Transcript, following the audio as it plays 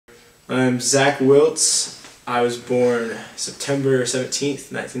I'm Zac Wiltz. I was born September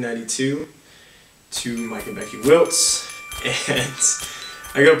 17th, 1992 to Mike and Becky Wiltz, and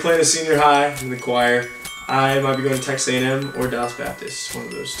I go to Plano Senior High in the choir. I might be going to Texas A&M or Dallas Baptist, one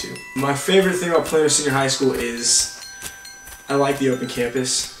of those two. My favorite thing about Plano Senior High School is I like the open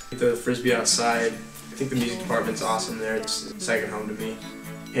campus, the frisbee outside. I think the music department's awesome there. It's second home to me.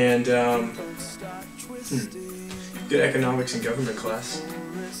 And good economics and government class.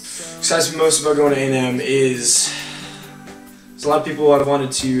 Excites me most about going to A&M is there's a lot of people I've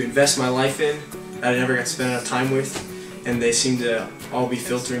wanted to invest my life in that I never got to spend enough time with, and they seem to all be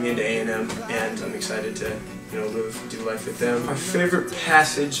filtering into A&M, and I'm excited to do life with them. My favorite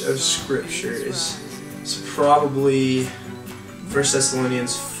passage of scripture is probably 1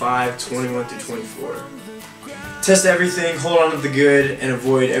 Thessalonians 5:21-24. Test everything, hold on to the good, and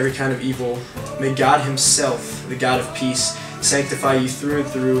avoid every kind of evil. May God Himself, the God of peace, sanctify you through and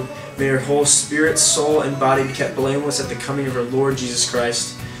through. May your whole spirit, soul, and body be kept blameless at the coming of our Lord Jesus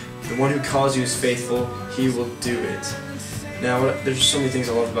Christ. The one who calls you is faithful, He will do it. Now, there's so many things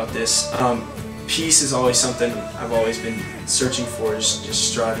I love about this. Peace is always something I've always been searching for,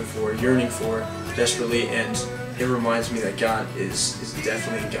 just striving for, yearning for, desperately, and it reminds me that God is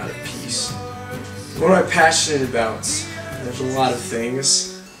definitely a God of peace. What am I passionate about? There's a lot of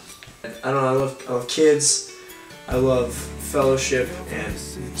things. I don't know, I love kids, I love fellowship and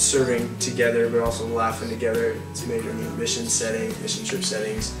serving together, but also laughing together. It's major mission trip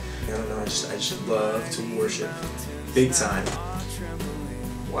settings. I don't know, I just love to worship. Big time.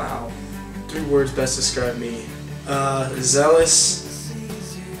 Wow. 3 words best describe me. Zealous.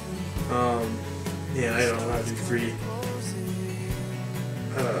 Yeah, I don't know how to do 3.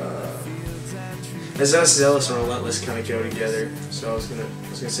 Zealous and relentless kind of go together. So I was gonna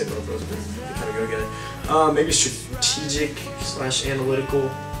say both of those, but they kind of go together. Maybe strategic / analytical.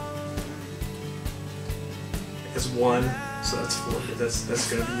 That's 1, so that's 4. But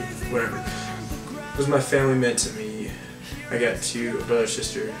that's gonna be whatever. What was my family meant to me? I got 2, a brother and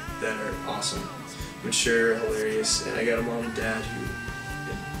sister that are awesome, mature, hilarious, and I got a mom and dad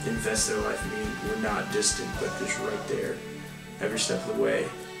who invest their life in me. We're not distant, but just right there, every step of the way.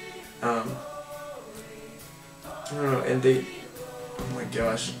 I don't know, and they, oh my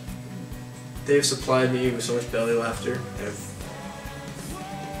gosh, they've supplied me with so much belly laughter, and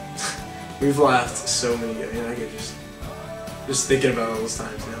we've laughed so many, I mean, I could just thinking about all those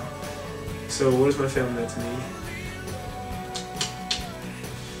times now. So what is my family meant to me?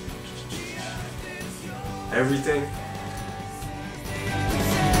 Everything.